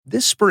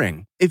This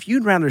spring, if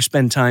you'd rather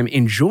spend time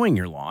enjoying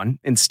your lawn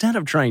instead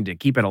of trying to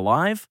keep it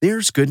alive,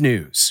 there's good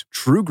news.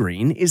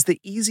 TruGreen is the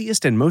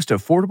easiest and most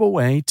affordable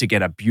way to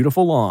get a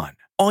beautiful lawn.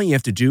 All you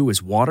have to do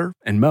is water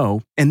and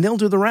mow, and they'll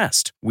do the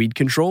rest. Weed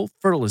control,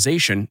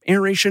 fertilization,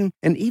 aeration,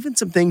 and even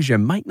some things you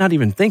might not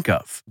even think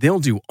of. They'll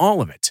do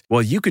all of it,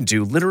 while you can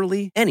do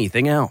literally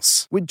anything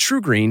else. With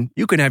TruGreen,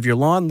 you can have your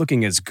lawn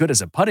looking as good as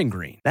a putting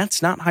green.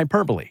 That's not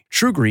hyperbole.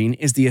 TruGreen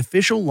is the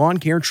official lawn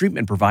care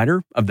treatment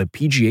provider of the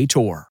PGA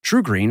Tour.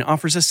 TruGreen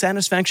offers a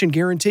satisfaction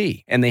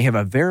guarantee, and they have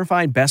a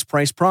verified best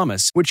price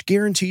promise, which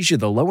guarantees you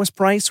the lowest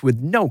price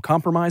with no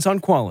compromise on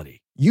quality.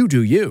 You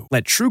do you.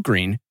 Let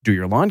TruGreen do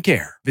your lawn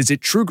care. Visit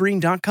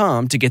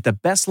TruGreen.com to get the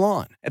best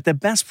lawn at the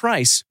best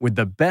price with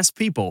the best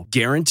people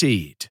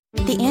guaranteed.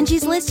 The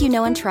Angie's List you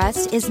know and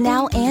trust is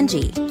now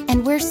Angie,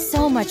 and we're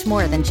so much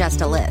more than just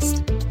a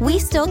list. We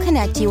still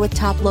connect you with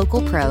top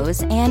local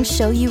pros and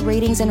show you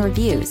ratings and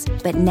reviews,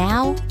 but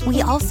now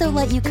we also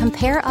let you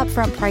compare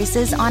upfront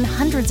prices on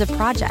hundreds of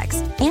projects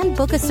and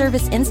book a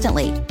service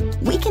instantly.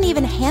 We can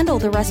even handle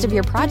the rest of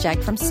your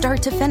project from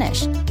start to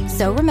finish.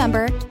 So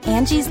remember,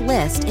 Angie's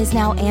List is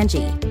now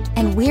Angie,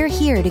 and we're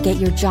here to get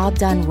your job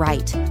done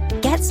right.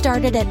 Get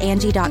started at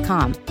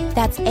Angie.com.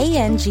 That's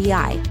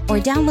ANGI, or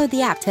download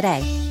the app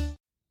today.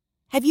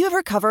 Have you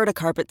ever covered a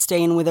carpet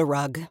stain with a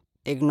rug?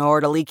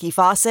 Ignored a leaky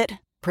faucet?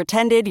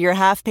 Pretended your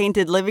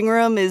half-painted living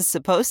room is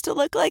supposed to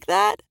look like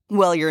that?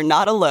 Well, you're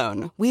not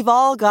alone. We've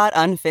all got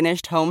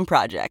unfinished home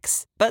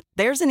projects. But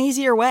there's an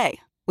easier way.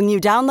 When you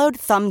download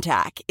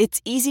Thumbtack,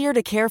 it's easier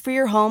to care for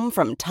your home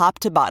from top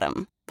to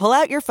bottom. Pull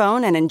out your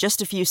phone and in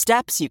just a few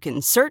steps, you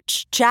can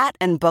search, chat,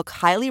 and book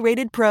highly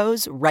rated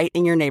pros right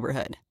in your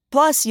neighborhood.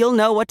 Plus, you'll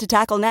know what to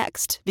tackle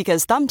next,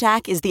 because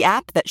Thumbtack is the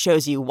app that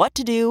shows you what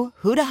to do,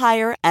 who to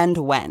hire, and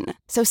when.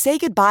 So say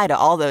goodbye to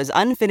all those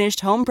unfinished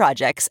home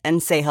projects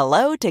and say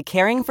hello to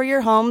caring for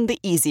your home the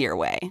easier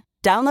way.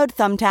 Download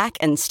Thumbtack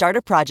and start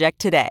a project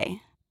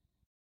today.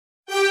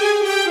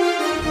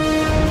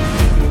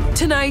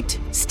 Tonight,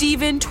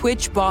 Stephen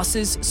Twitch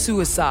Boss's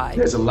suicide.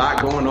 There's a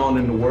lot going on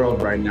in the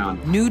world right now.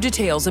 New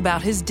details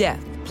about his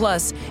death,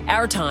 plus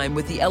our time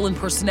with the Ellen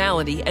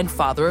personality and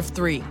father of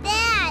three.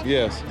 Dad!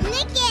 Yes?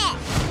 Nick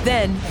it!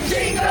 Then,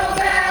 Jingle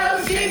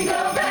bells, jingle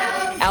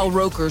bells! Al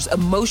Roker's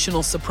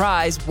emotional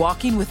surprise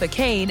walking with a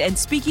cane and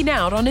speaking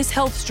out on his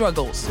health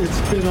struggles. It's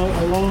been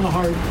a long,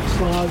 hard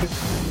slog.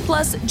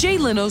 Plus, Jay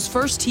Leno's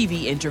first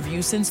TV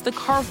interview since the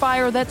car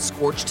fire that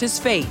scorched his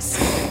face.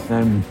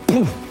 And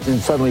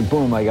suddenly,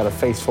 boom, I got a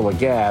face full of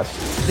gas.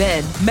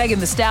 Then, Megan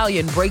Thee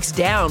Stallion breaks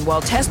down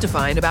while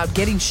testifying about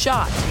getting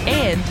shot.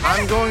 And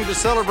I'm going to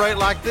celebrate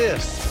like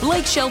this.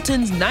 Blake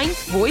Shelton's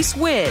 9th voice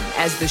win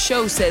as the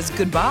show says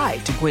goodbye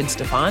to Gwen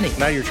Stefani.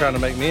 Now you're trying to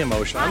make me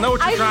emotional. I know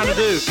what you're trying to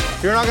do.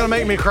 You're not going to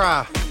make me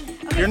cry.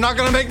 You're not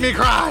going to make me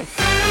cry.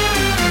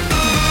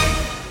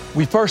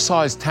 We first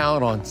saw his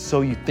talent on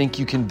So You Think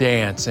You Can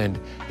Dance and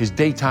his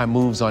daytime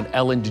moves on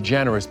Ellen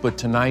DeGeneres, but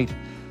tonight,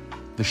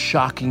 the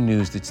shocking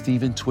news that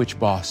Stephen Twitch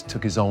Boss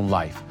took his own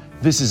life.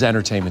 This is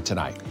Entertainment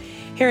Tonight.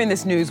 Hearing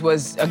this news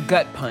was a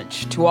gut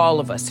punch to all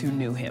of us who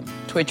knew him.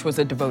 Twitch was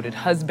a devoted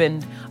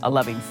husband, a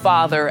loving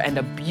father, and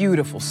a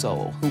beautiful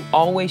soul who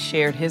always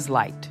shared his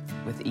light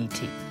with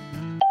E.T.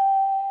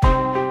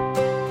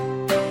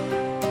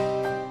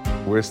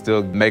 We're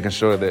still making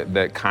sure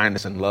that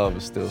kindness and love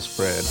is still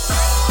spread.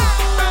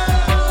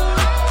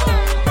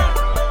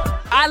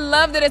 I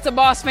love that it's a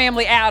Boss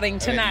Family outing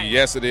tonight.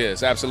 Yes, it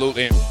is.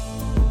 Absolutely.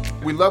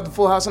 We love the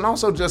Full House and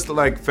also just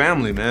like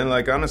family, man.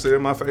 Like honestly, they're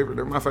my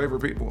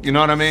favorite people. You know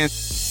what I mean?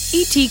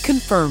 E.T.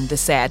 confirmed the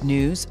sad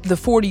news. The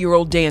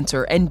 40-year-old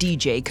dancer and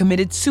DJ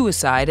committed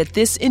suicide at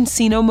this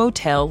Encino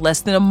motel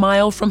less than a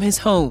mile from his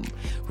home.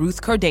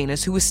 Ruth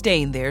Cardenas, who was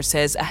staying there,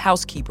 says a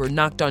housekeeper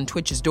knocked on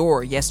Twitch's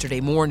door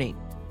yesterday morning.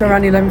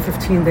 Around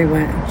 11:15, they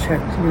went and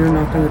checked,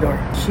 knocked on the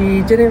door.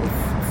 She didn't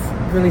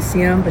really see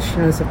him, but she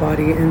noticed the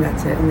body, and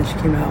that's it. And then she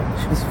came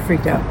out. She was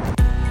freaked out.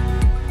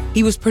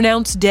 He was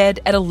pronounced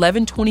dead at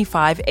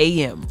 11:25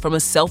 a.m. from a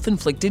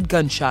self-inflicted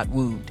gunshot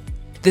wound.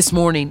 This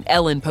morning,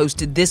 Ellen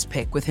posted this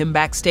pic with him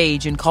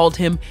backstage and called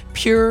him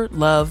pure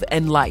love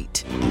and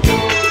light.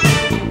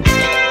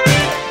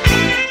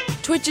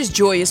 Twitch's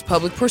joyous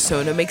public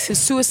persona makes his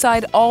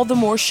suicide all the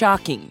more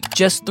shocking.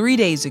 Just 3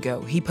 days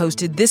ago, he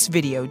posted this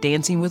video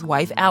dancing with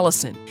wife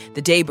Allison,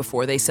 the day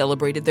before they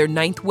celebrated their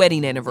 9th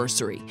wedding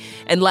anniversary,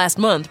 and last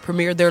month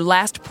premiered their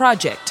last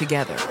project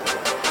together,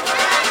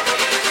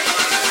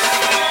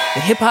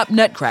 The Hip-Hop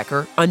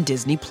Nutcracker on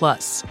Disney+.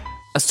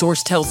 A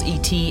source tells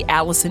E.T.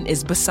 Allison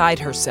is beside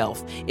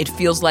herself. It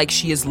feels like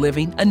she is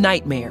living a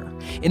nightmare.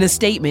 In a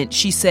statement,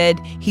 she said,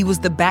 "He was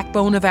the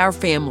backbone of our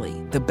family,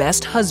 the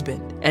best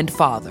husband and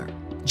father."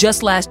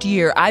 Just last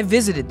year, I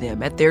visited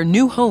them at their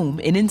new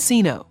home in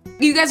Encino.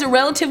 You guys are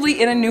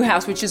relatively in a new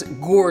house, which is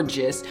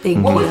gorgeous.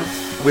 Thank you.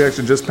 We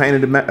actually just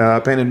painted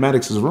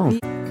Maddox's room.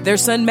 Their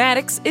son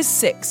Maddox is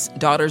 6,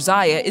 daughter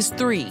Zaya is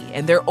 3,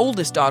 and their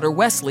oldest daughter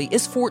Wesley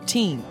is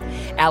 14.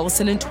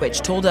 Allison and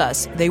Twitch told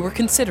us they were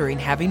considering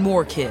having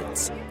more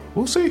kids.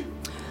 We'll see.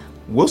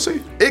 We'll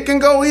see. It can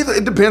go either.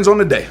 It depends on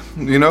the day,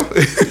 you know?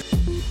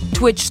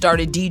 Twitch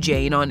started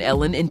DJing on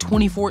Ellen in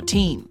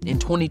 2014. In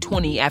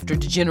 2020, after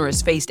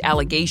DeGeneres faced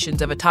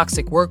allegations of a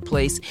toxic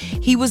workplace,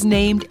 he was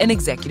named an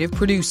executive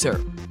producer.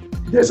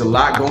 There's a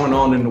lot going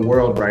on in the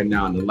world right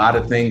now and a lot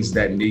of things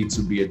that need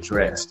to be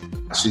addressed.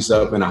 She's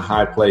up in a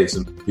high place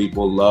and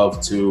people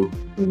love to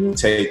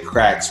take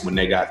cracks when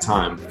they got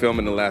time.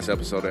 Filming the last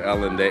episode of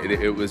Ellen,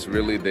 it was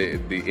really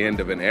the end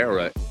of an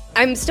era.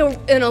 I'm still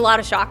in a lot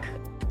of shock.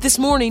 This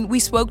morning, we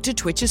spoke to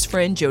Twitch's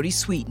friend Jodie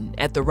Sweetin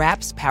at the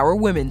Raps Power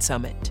Women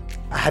Summit.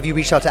 Have you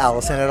reached out to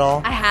Allison at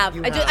all? I have.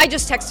 I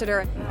just texted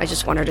her. I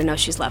just want her to know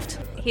she's left.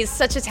 He's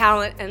such a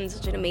talent and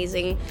such an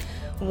amazing,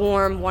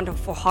 warm,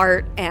 wonderful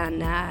heart,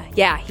 and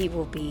he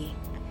will be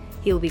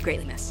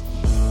greatly missed.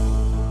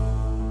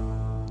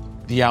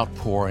 The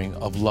outpouring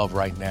of love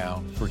right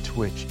now for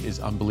Twitch is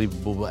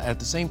unbelievable, but at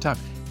the same time,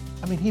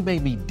 I mean, he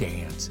made me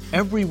dance.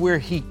 Everywhere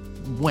he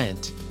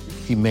went,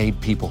 he made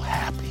people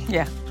happy.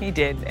 Yeah, he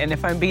did. And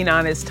if I'm being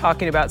honest,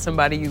 talking about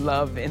somebody you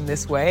love in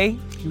this way,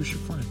 he was your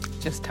friend.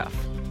 Just tough.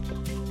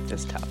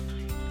 Just tough.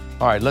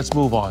 All right, let's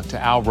move on to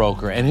Al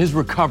Roker and his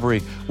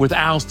recovery with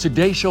Al's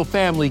Today Show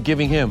family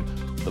giving him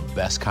the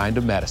best kind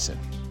of medicine.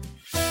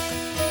 Dad,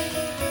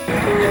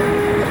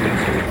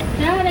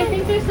 I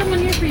think there's someone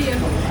here for you.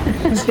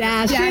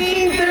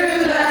 Dashing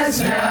through the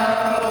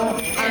snow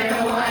in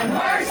a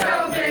one-horse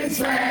open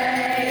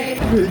sleigh.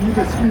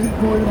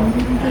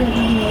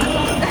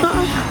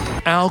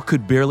 Al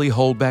could barely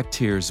hold back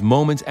tears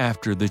moments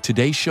after the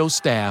Today Show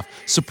staff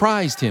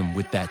surprised him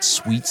with that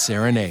sweet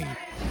serenade.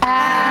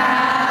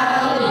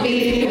 I'll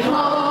be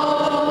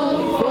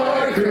home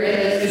for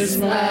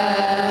Christmas.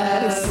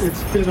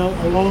 It's been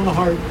a long,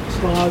 hard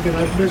slog, and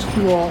I've missed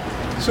you all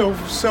so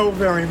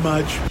very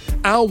much.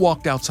 Al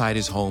walked outside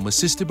his home,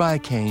 assisted by a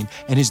cane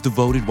and his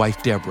devoted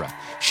wife, Deborah.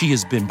 She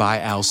has been by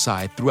Al's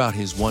side throughout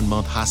his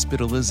 1-month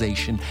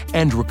hospitalization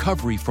and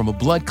recovery from a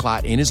blood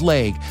clot in his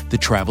leg that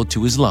traveled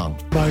to his lung.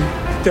 My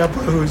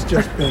Deborah, who's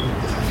just been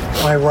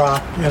my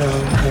rock, you know,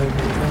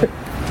 and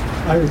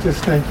I would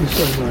just thank you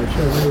so much.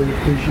 I really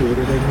appreciate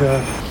it. And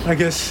I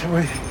guess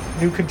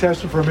new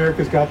contestant for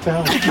America's Got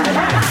Talent.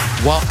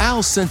 While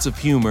Al's sense of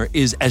humor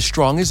is as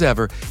strong as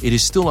ever, it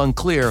is still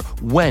unclear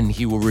when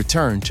he will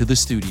return to the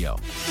studio.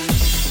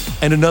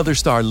 And another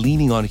star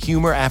leaning on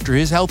humor after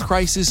his health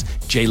crisis,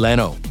 Jay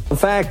Leno. The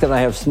fact that I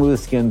have smooth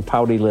skin,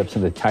 pouty lips,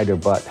 and a tighter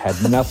butt had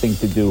nothing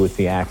to do with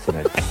the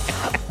accident.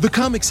 The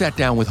comic sat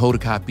down with Hoda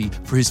Kotb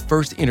for his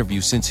first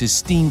interview since his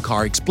steam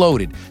car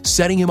exploded,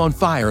 setting him on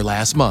fire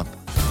last month.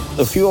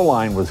 The fuel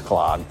line was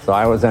clogged, so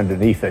I was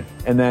underneath it.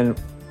 And then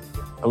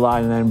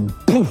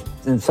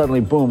suddenly,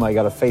 boom, I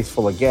got a face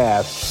full of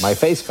gas. My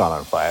face caught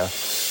on fire.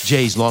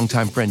 Jay's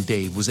longtime friend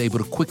Dave was able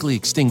to quickly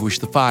extinguish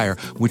the fire,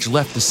 which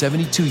left the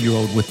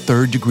 72-year-old with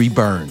third-degree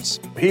burns.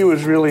 He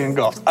was really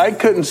engulfed. I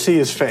couldn't see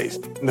his face.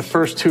 The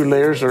first 2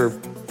 layers are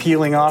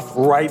peeling off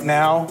right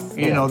now.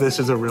 You know this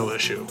is a real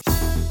issue.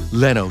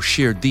 Leno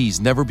shared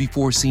these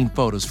never-before-seen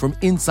photos from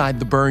inside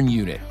the burn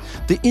unit.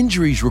 The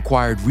injuries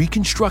required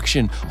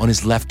reconstruction on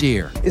his left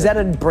ear. Is that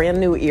a brand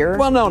new ear?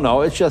 Well,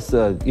 no, it's just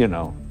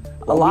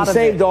we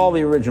saved all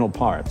the original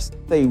parts.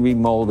 They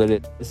remolded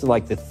it. This is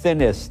like the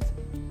thinnest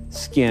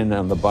skin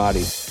on the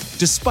body.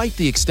 Despite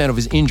the extent of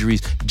his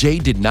injuries, Jay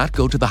did not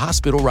go to the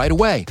hospital right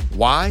away.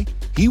 Why?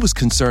 He was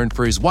concerned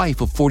for his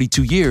wife of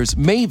 42 years,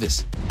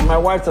 Mavis. My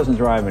wife doesn't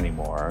drive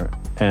anymore,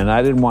 and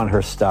I didn't want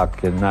her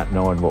stuck and not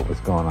knowing what was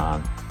going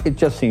on. It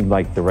just seemed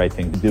like the right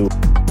thing to do.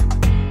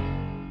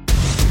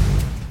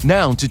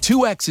 Now to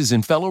 2 exes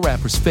and fellow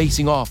rappers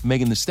facing off,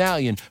 Megan Thee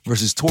Stallion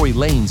versus Tory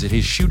Lanez at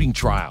his shooting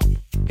trial.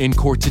 In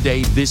court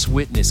today, this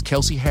witness,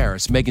 Kelsey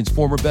Harris, Megan's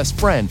former best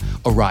friend,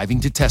 arriving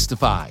to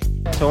testify.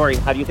 Tory,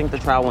 how do you think the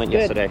trial went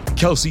yesterday?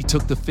 Kelsey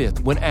took the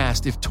fifth when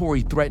asked if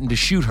Tory threatened to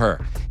shoot her.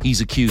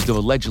 He's accused of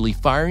allegedly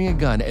firing a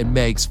gun at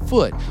Meg's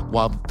foot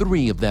while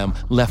 3 of them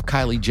left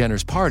Kylie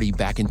Jenner's party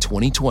back in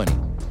 2020.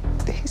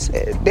 He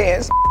said,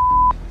 dance,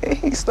 and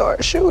he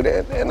started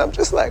shooting, and I'm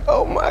just like,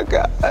 oh my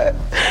God.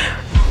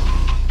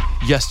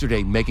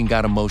 Yesterday, Megan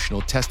got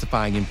emotional,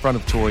 testifying in front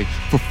of Tory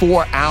for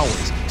 4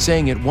 hours,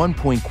 saying at one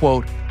point,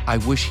 quote, "I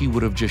wish he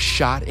would have just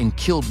shot and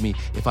killed me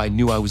if I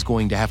knew I was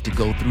going to have to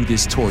go through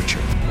this torture."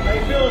 How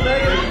you feeling,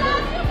 Megan?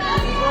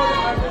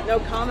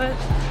 No comment?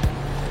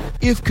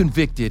 If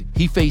convicted,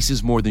 he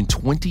faces more than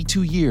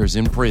 22 years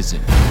in prison.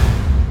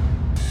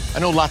 I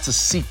know lots of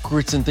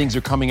secrets and things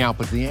are coming out,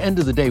 but at the end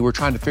of the day, we're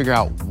trying to figure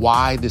out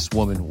why this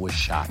woman was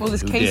shot. Well,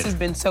 this case has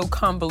been so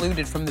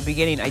convoluted from the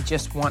beginning. I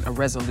just want a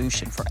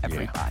resolution for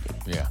everybody.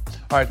 Yeah.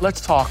 All right,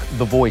 let's talk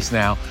The Voice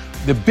now.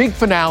 The big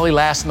finale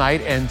last night,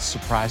 and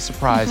surprise,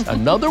 surprise,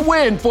 another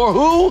win for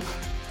who?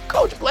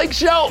 Coach Blake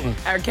Shelton.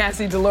 Our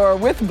Cassie Delora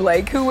with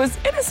Blake, who was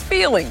in his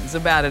feelings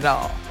about it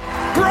all.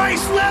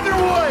 Bryce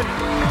Leatherwood!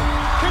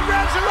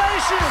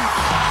 Congratulations!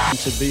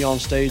 To be on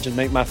stage and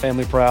make my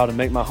family proud and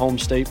make my home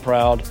state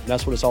proud,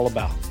 that's what it's all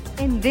about.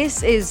 And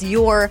this is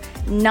your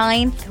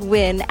 9th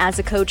win as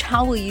a coach.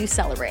 How will you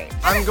celebrate?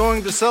 I'm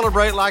going to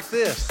celebrate like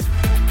this.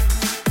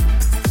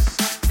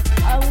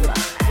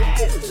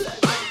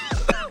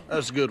 That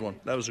was a good one.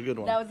 That was a good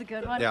one. That was a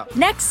good one? Yeah.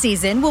 Next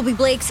season will be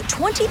Blake's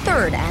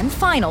 23rd and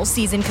final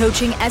season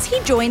coaching as he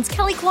joins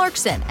Kelly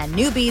Clarkson and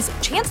newbies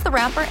Chance the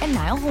Rapper and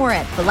Niall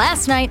Horan. The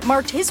last night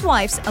marked his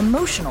wife's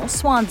emotional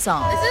swan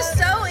song. This is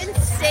so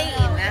insane,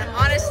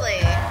 honestly.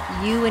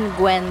 You and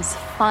Gwen's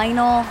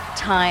final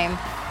time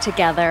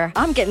together.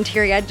 I'm getting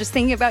teary-eyed just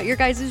thinking about your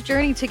guys'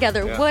 journey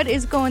together. Yeah. What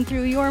is going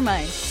through your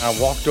mind? I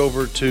walked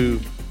over to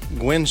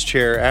Gwen's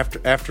chair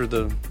after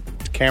the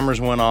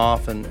cameras went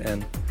off,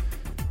 and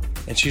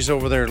she's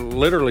over there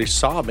literally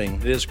sobbing.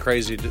 It is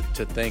crazy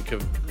to think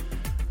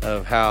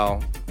of how,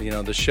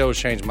 the show's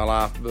changed my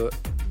life, but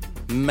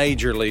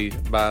majorly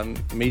by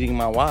meeting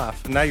my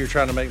wife. Now you're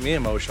trying to make me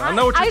emotional. I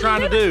know what you're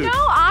trying to do.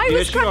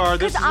 Yes, you are.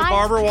 This is a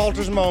Barbara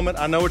Walters moment.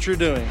 I know what you're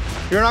doing.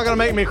 You're not going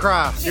to make me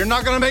cry. You're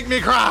not going to make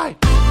me cry.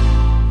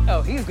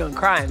 Oh, he's gonna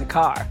cry in the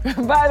car.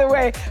 By the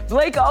way,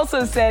 Blake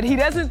also said he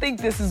doesn't think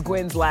this is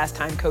Gwen's last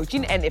time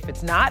coaching, and if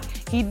it's not,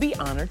 he'd be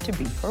honored to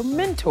be her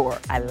mentor.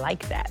 I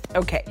like that.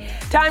 Okay,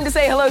 time to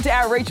say hello to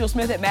our Rachel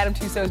Smith at Madame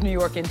Tussauds New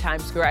York in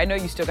Times Square. I know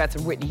you still got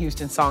some Whitney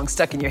Houston songs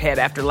stuck in your head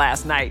after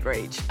last night,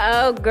 Rach.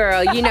 Oh,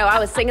 girl, I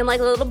was singing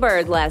like a little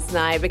bird last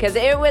night because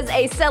it was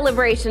a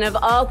celebration of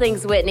all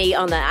things Whitney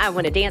on the I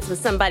Want to Dance with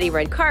Somebody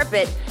red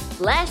carpet,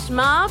 flash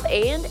mob,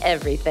 and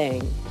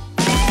everything.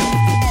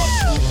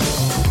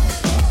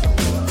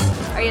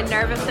 Are you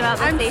nervous about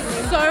this?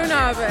 I'm so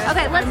nervous.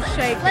 Okay, I'm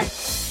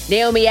shaking.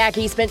 Naomi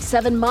Ackie spent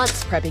 7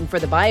 months prepping for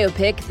the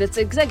biopic that's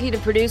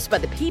executive produced by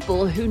the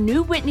people who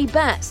knew Whitney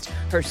best,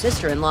 her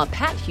sister-in-law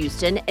Pat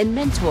Houston and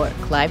mentor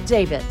Clive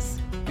Davis.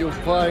 You'll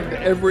find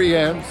every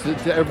answer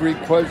to every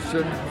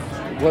question,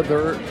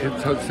 whether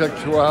it's her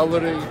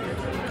sexuality,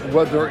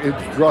 whether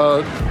it's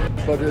drugs,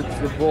 but it's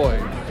the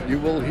voice. You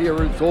will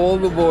hear it's all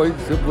the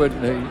voice of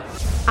Whitney.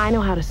 I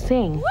know how to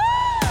sing.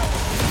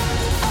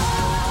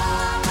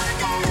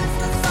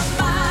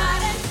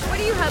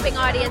 Hoping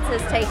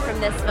audiences take from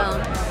this film?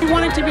 We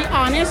wanted to be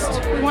honest.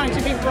 We wanted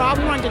to be raw.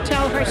 We wanted to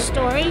tell her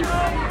story,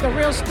 the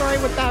real story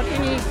without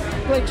any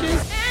glitches.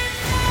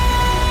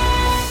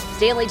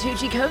 Stanley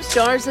Tucci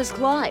co-stars as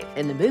Clive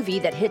in the movie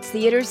that hits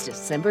theaters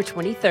December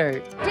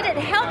 23rd. Did it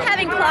help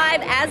having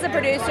Clive as a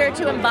producer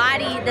to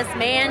embody this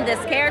man,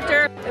 this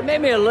character? It made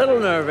me a little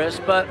nervous,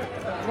 but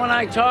when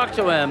I talked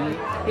to him,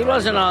 he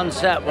wasn't on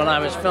set when I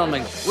was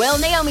filming. Well,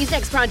 Naomi's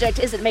next project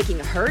isn't making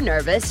her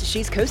nervous.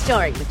 She's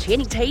co-starring with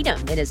Channing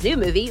Tatum in his new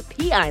movie,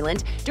 P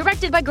Island,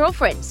 directed by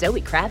girlfriend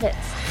Zoe Kravitz.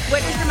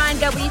 Where does your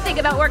mind go when you think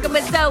about working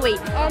with Zoe?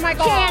 Oh my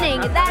God.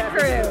 Channing, that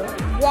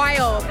crew.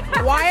 Wild.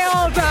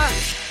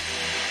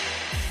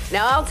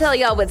 Now, I'll tell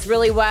y'all what's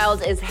really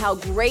wild is how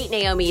great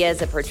Naomi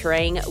is at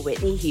portraying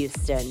Whitney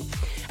Houston.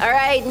 All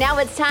right, now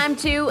it's time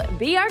to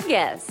be our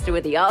guest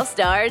with the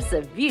all-stars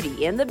of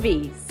Beauty and the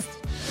Beast.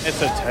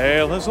 It's a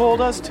tale as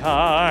old as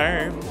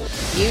time.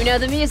 You know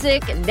the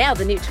music, and now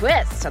the new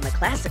twist on the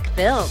classic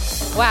film.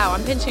 Wow,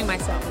 I'm pinching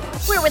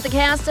myself. We're with the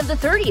cast of the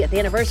 30th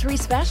anniversary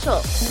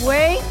special.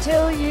 Wait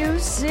till you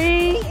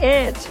see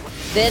it.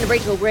 Then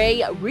Rachel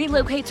Ray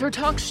relocates her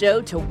talk show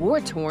to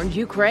war-torn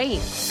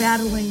Ukraine.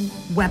 Battling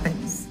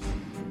weapons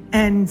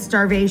and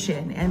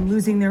starvation and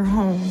losing their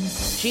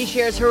homes. She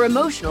shares her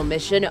emotional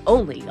mission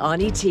only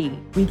on ET.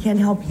 We can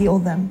help heal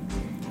them,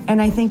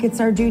 and I think it's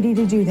our duty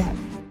to do that.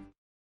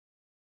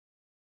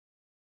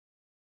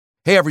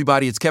 Hey,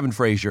 everybody, it's Kevin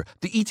Frazier.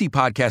 The ET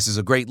Podcast is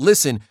a great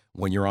listen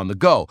when you're on the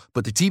go,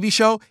 but the TV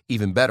show,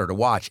 even better to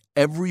watch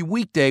every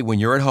weekday when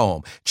you're at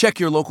home. Check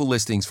your local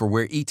listings for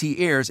where ET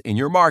airs in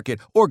your market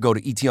or go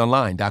to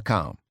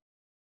etonline.com.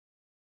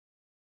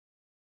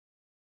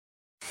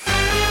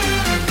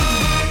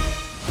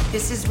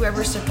 This is where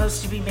we're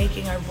supposed to be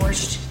making our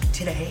borscht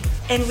today,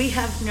 and we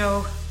have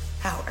no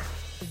power.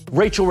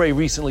 Rachel Ray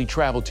recently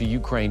traveled to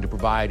Ukraine to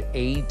provide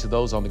aid to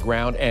those on the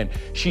ground, and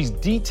she's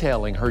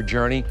detailing her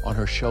journey on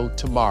her show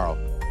tomorrow.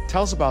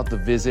 Tell us about the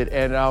visit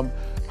and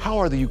how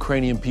are the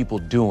Ukrainian people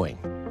doing?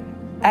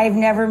 I've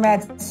never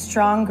met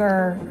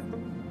stronger,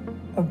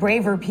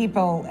 braver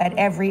people at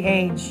every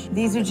age.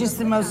 These are just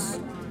the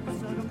most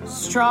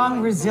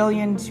strong,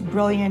 resilient,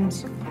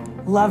 brilliant,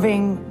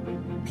 loving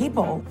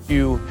people.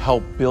 You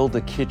help build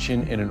a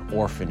kitchen in an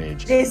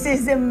orphanage. This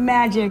is a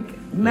magic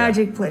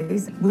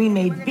place. We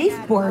made beef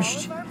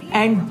borscht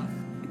and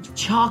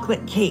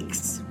chocolate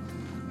cakes.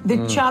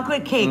 The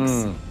chocolate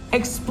cakes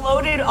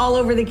exploded all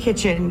over the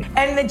kitchen,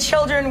 and the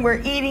children were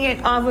eating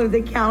it off of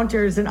the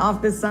counters and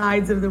off the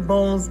sides of the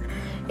bowls.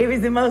 It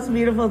was the most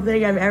beautiful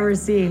thing I've ever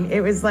seen.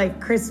 It was like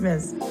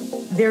Christmas.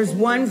 There's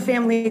one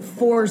family,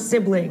 4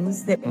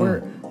 siblings that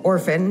were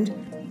orphaned,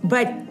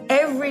 but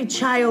every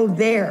child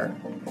there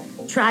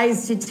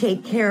tries to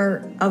take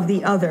care of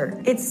the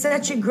other. It's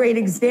such a great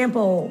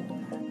example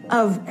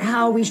of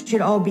how we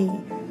should all be.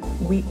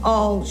 We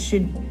all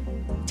should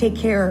take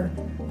care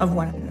of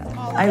one another.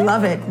 I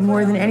love it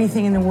more than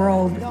anything in the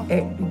world.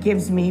 It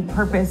gives me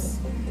purpose.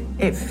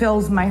 It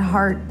fills my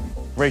heart.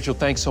 Rachel,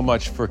 thanks so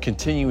much for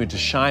continuing to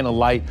shine a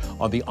light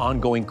on the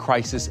ongoing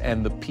crisis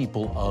and the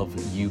people of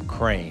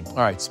Ukraine. All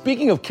right,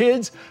 speaking of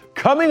kids,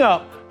 coming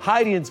up,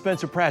 Heidi and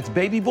Spencer Pratt's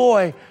baby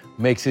boy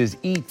makes his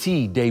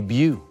ET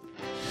debut.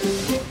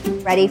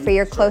 Ready for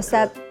your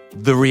close-up?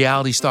 The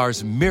reality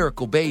star's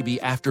miracle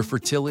baby after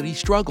fertility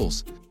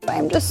struggles.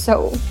 I'm just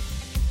so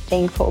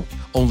thankful.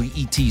 Only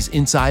ET's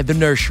inside the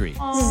nursery.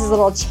 This is a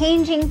little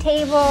changing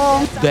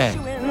table.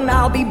 Then,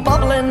 I'll be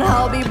bubbling,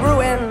 I'll be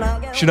brewing.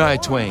 Shania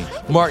Twain,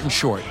 Martin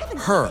Short,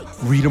 her,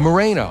 Rita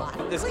Moreno.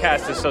 This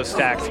cast is so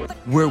stacked.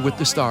 We're with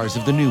the stars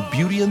of the new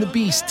Beauty and the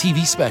Beast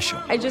TV special.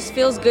 It just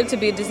feels good to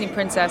be a Disney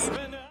princess.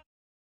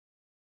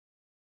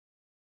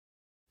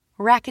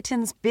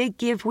 Rakuten's Big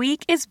Give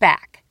Week is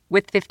back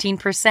with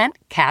 15%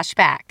 cash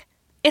back.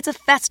 It's a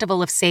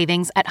festival of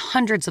savings at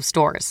hundreds of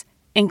stores,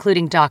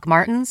 including Doc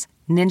Martens,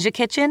 Ninja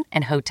Kitchen,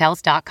 and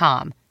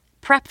Hotels.com.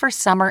 Prep for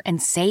summer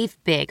and save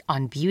big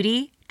on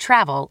beauty,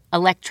 travel,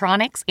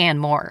 electronics, and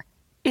more.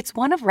 It's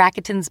one of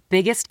Rakuten's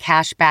biggest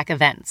cash back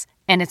events,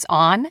 and it's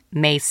on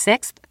May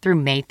 6th through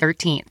May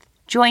 13th.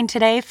 Join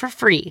today for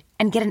free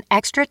and get an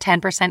extra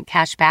 10%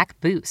 cash back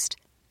boost.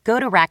 Go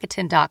to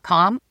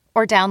Rakuten.com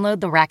or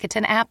download the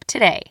Rakuten app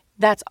today.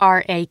 That's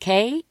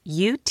Rakuten.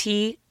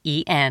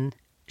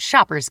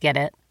 Shoppers get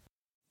it.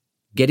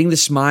 Getting the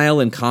smile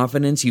and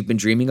confidence you've been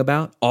dreaming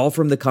about, all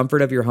from the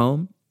comfort of your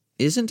home,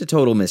 isn't a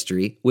total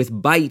mystery with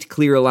Byte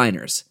clear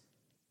aligners.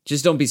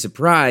 Just don't be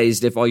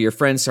surprised if all your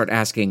friends start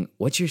asking,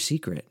 "What's your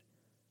secret?"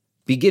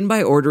 Begin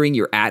by ordering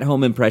your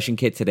at-home impression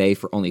kit today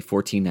for only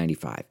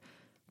 $14.95.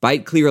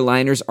 Byte clear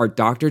aligners are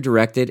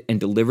doctor-directed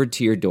and delivered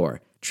to your door.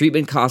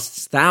 Treatment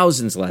costs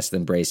thousands less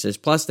than braces,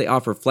 plus they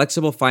offer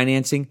flexible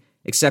financing,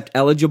 accept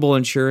eligible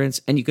insurance,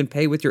 and you can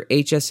pay with your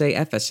HSA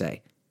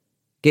FSA.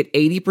 Get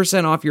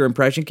 80% off your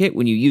impression kit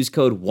when you use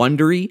code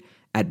WONDERY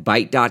at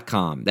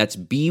Byte.com. That's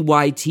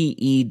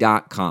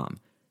BYTE.com.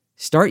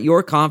 Start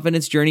your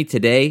confidence journey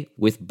today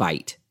with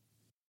Byte.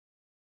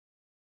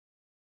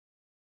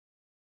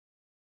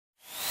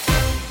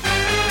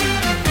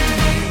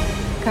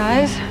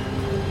 Guys?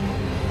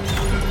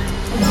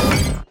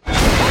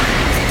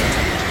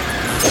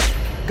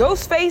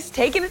 Ghostface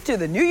taking it to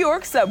the New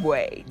York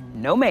subway.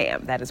 No,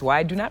 ma'am, that is why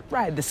I do not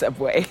ride the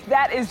subway.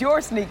 That is your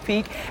sneak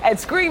peek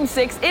at Scream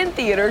 6 in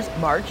theaters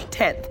March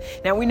 10th.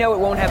 Now, we know it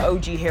won't have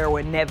OG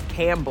heroine Neve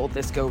Campbell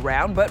this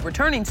go-round, but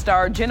returning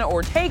star Jenna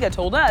Ortega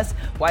told us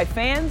why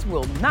fans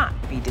will not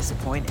be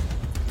disappointed.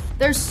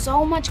 There's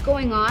so much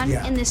going on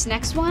in this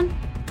next one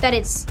that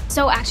it's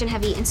so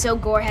action-heavy and so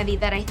gore-heavy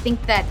that I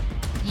think that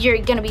you're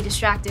gonna be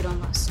distracted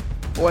almost.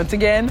 Once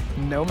again,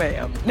 no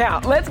ma'am.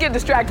 Now, let's get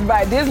distracted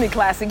by a Disney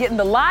classic getting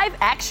the live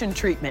action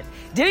treatment.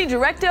 Denny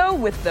Directo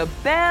with the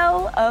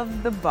Belle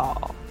of the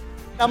Ball.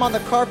 I'm on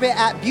the carpet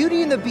at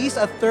Beauty and the Beast,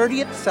 a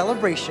 30th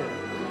celebration.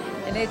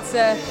 And it's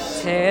a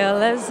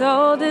tale as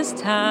old as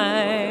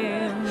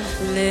time.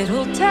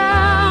 Little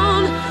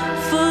town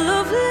full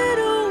of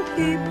little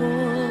people.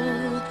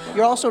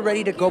 You're also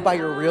ready to go by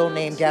your real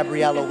name,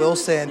 Gabriella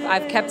Wilson.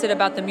 I've kept it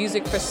about the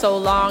music for so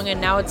long,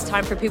 and now it's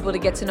time for people to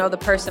get to know the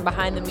person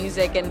behind the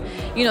music and,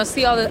 you know,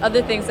 see all the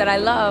other things that I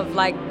love,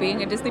 like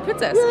being a Disney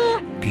princess.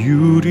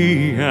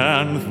 Beauty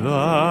and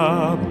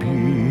the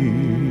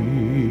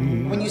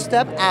Beast. When you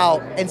step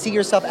out and see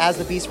yourself as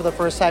the Beast for the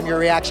first time, your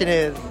reaction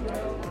is?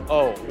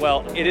 Oh,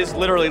 well, it is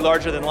literally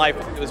larger than life.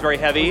 It was very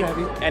heavy.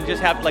 And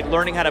just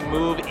learning how to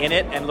move in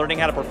it and learning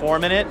how to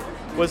perform in it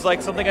was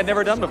like something I'd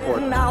never done before.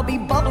 I'll be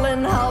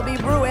bubbling, I'll be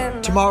brewing.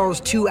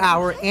 Tomorrow's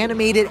 2-hour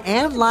animated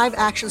and live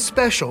action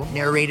special,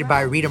 narrated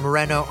by Rita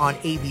Moreno on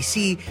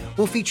ABC,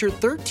 will feature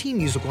 13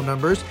 musical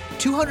numbers,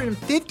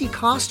 250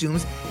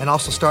 costumes, and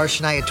also stars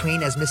Shania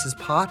Twain as Mrs.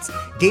 Potts,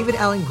 David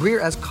Alan Grier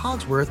as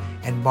Cogsworth,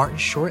 and Martin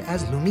Short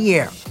as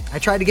Lumiere. I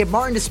tried to get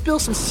Martin to spill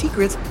some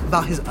secrets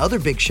about his other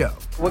big show.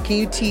 What can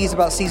you tease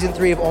about season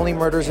 3 of Only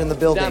Murders in the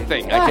Building?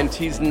 Nothing. I can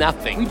tease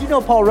nothing. We do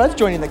know Paul Rudd's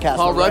joining the cast.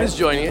 Paul Rudd right? is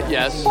joining it,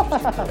 yes.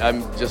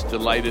 I'm just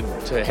delighted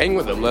to hang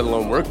with him, let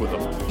alone work with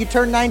him. You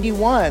turned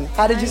 91.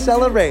 How did you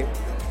celebrate?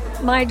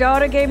 My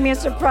daughter gave me a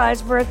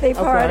surprise birthday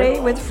party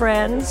with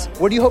friends.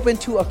 What are you hoping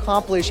to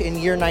accomplish in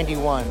year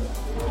 91?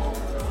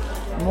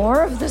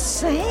 More of the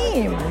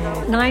same.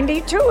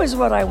 92 is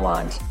what I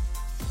want.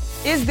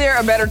 Is there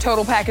a better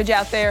total package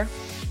out there?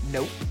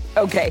 Nope.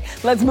 Okay,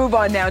 let's move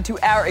on now to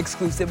our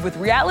exclusive with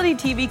reality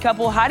TV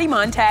couple Heidi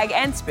Montag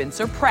and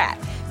Spencer Pratt.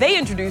 They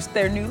introduced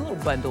their new little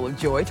bundle of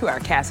joy to our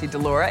Cassie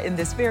DeLaura in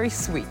this very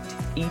sweet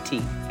ET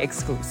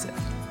exclusive.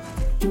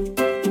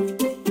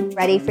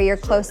 Ready for your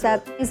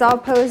close-up? He's all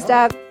posed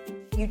up.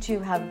 You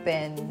two have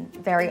been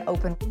very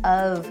open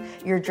of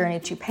your journey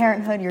to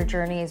parenthood, your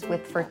journeys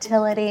with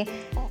fertility.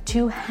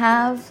 To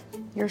have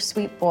your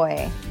sweet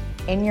boy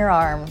in your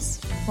arms,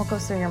 what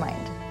goes through your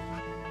mind?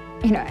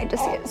 You know, I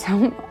just get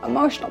so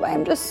emotional, but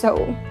I'm just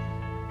so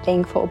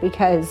thankful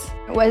because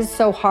it was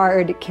so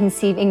hard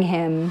conceiving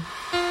him.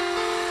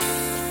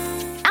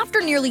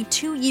 After nearly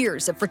 2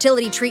 years of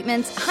fertility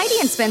treatments, Heidi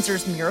and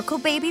Spencer's miracle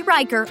baby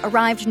Riker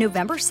arrived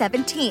November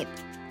 17th.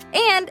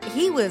 And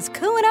he was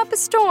cooling up a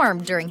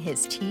storm during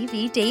his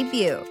TV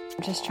debut.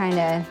 I'm just trying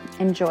to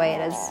enjoy it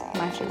as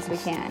much as we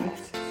can.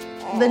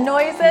 The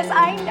noises,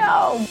 I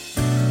know.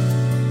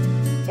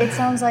 It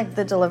sounds like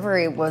the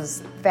delivery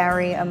was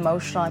very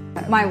emotional.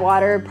 My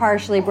water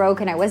partially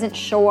broke and I wasn't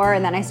sure,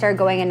 and then I started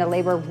going into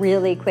labor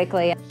really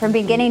quickly. From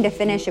beginning to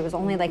finish, it was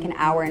only like an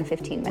hour and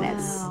 15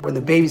 minutes. Wow. When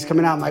the baby's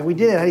coming out, I'm like, we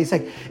did it. And he's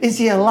like, is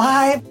he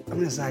alive?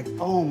 I'm just like,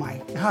 oh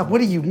my God, what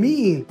do you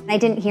mean? I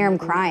didn't hear him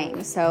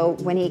crying, so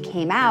when he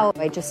came out,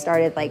 I just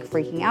started like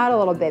freaking out a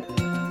little bit.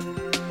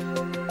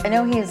 I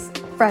know he's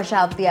fresh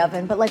out the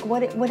oven, but like,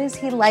 what is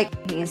he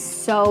like? He's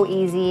so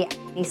easy.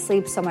 He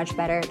sleeps so much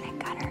better than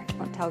Gunner.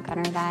 Don't tell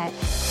Gunner that.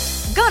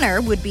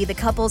 Gunner would be the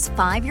couple's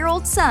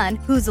 5-year-old son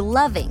who's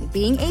loving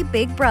being a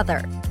big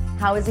brother.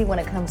 How is he when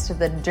it comes to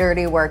the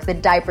dirty work, the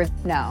diapers?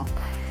 No.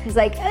 He's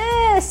like,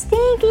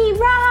 stinky,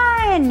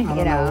 run! I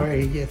don't know where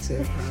he gets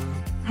it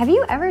from. Have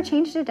you ever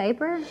changed a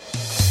diaper?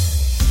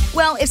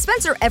 Well, if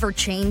Spencer ever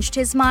changed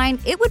his mind,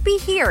 it would be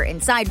here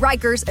inside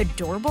Riker's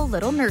adorable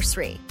little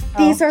nursery.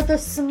 These are the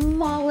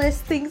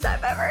smallest things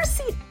I've ever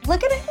seen.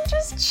 Look at him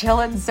just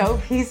chilling so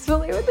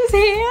peacefully with his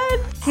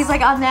hand. He's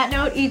like, on that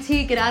note,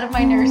 E.T., get out of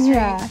my nursery.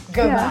 Yeah.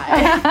 Goodbye.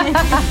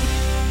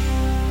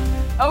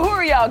 Oh, who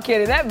are y'all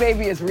kidding? That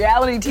baby is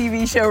reality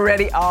TV show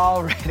ready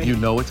already. You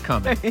know it's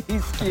coming.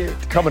 He's cute.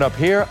 Coming up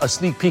here, a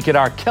sneak peek at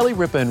our Kelly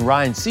Ripa and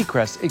Ryan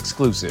Seacrest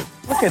exclusive.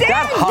 Look at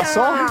that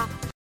hustle.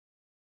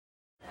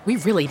 We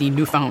really need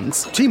new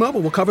phones. T-Mobile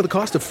will cover the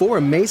cost of 4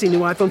 amazing new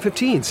iPhone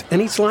 15s, and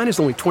each line is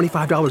only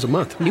 $25 a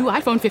month. New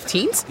iPhone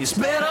 15s? It's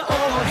better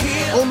over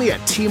here. Only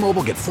at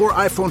T-Mobile, get 4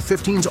 iPhone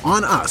 15s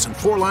on us and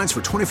 4 lines for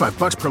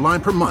 $25 per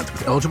line per month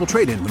with eligible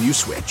trade-in when you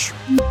switch.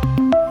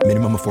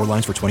 Minimum of 4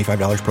 lines for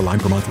 $25 per line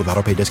per month with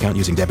autopay discount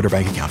using debit or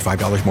bank account.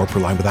 $5 more per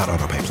line without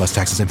autopay, plus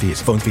taxes and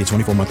fees. Phone fee at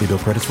 24 monthly bill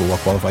credits for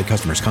well-qualified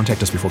customers.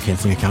 Contact us before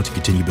canceling account to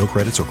continue bill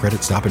credits or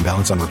credit stop and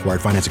balance on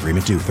required finance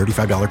agreement due.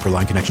 $35 per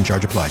line connection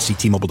charge applies. See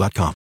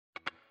T-Mobile.com.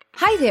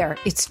 Hi there,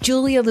 it's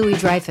Julia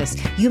Louis-Dreyfus.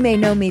 You may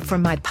know me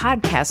from my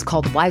podcast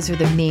called Wiser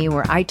Than Me,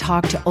 where I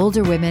talk to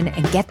older women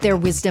and get their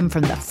wisdom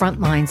from the front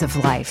lines of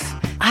life.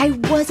 I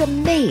was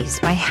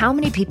amazed by how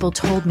many people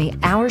told me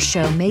our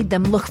show made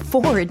them look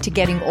forward to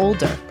getting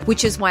older,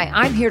 which is why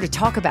I'm here to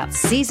talk about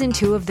season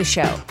 2 of the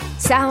show.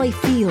 Sally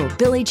Field,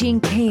 Billie Jean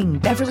King,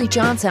 Beverly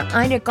Johnson,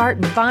 Ina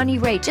Garten, Bonnie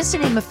Raitt, just to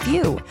name a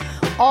few.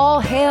 All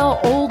hail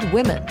old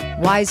women.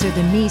 Wiser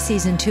Than Me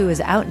season 2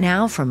 is out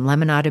now from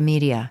Lemonada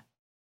Media.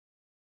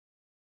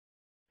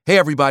 Hey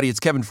everybody,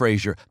 it's Kevin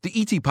Frazier. The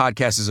ET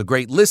Podcast is a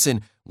great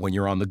listen when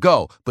you're on the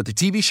go, but the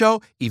TV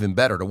show, even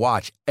better to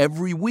watch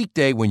every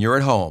weekday when you're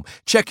at home.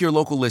 Check your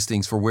local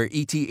listings for where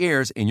ET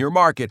airs in your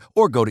market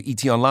or go to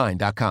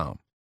etonline.com.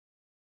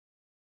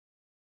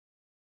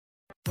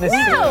 We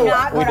don't.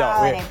 We're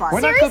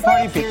not good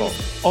party people.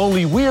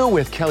 Only we're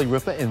with Kelly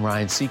Ripa and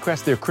Ryan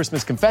Seacrest, their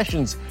Christmas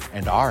confessions,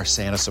 and our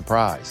Santa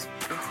surprise.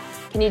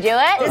 Can you do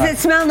it? Does it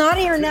smell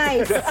naughty or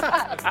nice?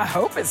 I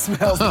hope it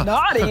smells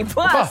naughty.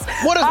 Plus,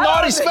 what does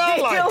naughty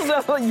smell like?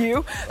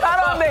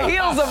 Not on the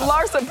heels of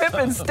Larsa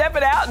Pippen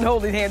stepping out and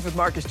holding hands with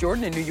Marcus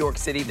Jordan in New York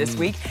City this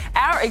week.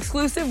 Our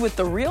exclusive with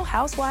the Real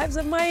Housewives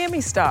of Miami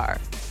star.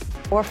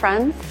 We're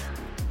friends.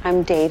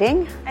 I'm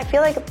dating. I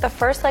feel like the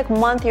first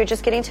month you're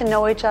just getting to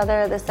know each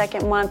other. The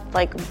second month,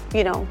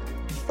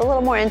 it's a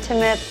little more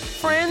intimate.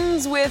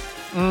 Friends with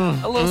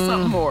a little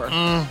something more.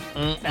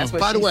 That's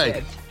what By the way,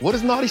 said. what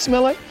does naughty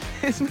smell like?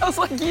 It smells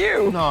like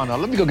you. No,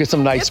 let me go get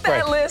some nice spray.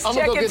 Get that list, I'm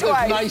check gonna go it get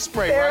twice. this nice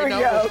spray there right we now.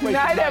 go. Good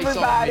night,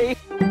 everybody.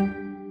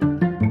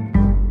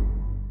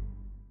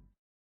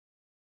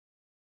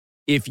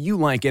 If you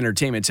like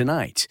Entertainment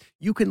Tonight,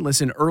 you can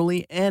listen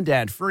early and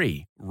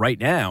ad-free right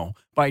now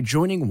by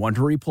joining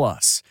Wondery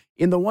Plus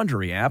in the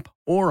Wondery app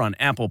or on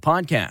Apple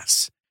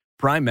Podcasts.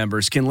 Prime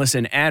members can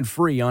listen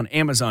ad-free on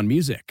Amazon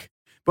Music.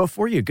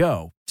 Before you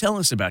go, tell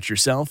us about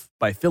yourself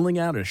by filling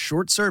out a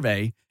short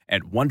survey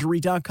at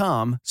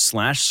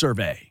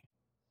Wondery.com/survey.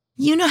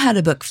 You know how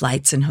to book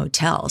flights and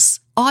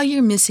hotels. All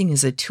you're missing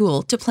is a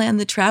tool to plan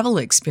the travel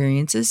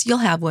experiences you'll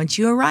have once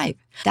you arrive.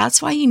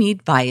 That's why you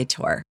need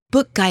Viator.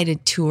 Book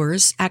guided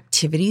tours,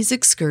 activities,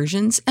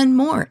 excursions, and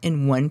more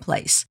in one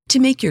place to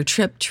make your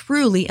trip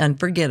truly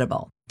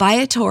unforgettable.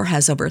 Viator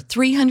has over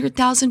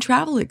 300,000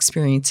 travel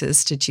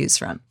experiences to choose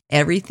from.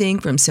 Everything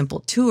from simple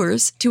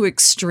tours to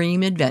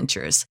extreme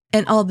adventures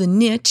and all the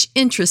niche,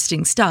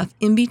 interesting stuff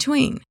in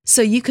between.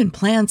 So you can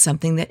plan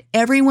something that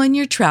everyone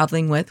you're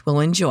traveling with will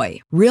enjoy.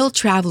 Real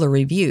traveler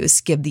reviews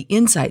give the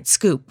inside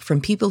scoop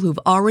from people who've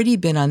already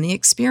been on the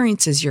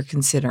experiences you're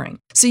considering.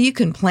 So you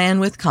can plan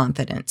with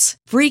confidence.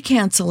 Free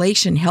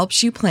cancellation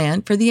helps you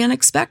plan for the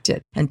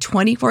unexpected. And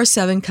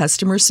 24/7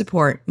 customer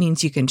support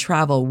means you can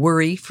travel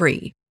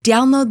worry-free.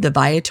 Download the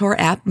Viator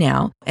app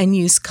now and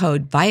use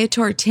code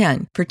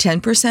Viator10 for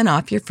 10%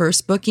 off your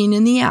first booking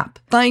in the app.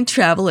 Find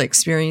travel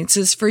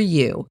experiences for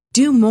you.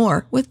 Do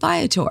more with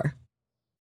Viator.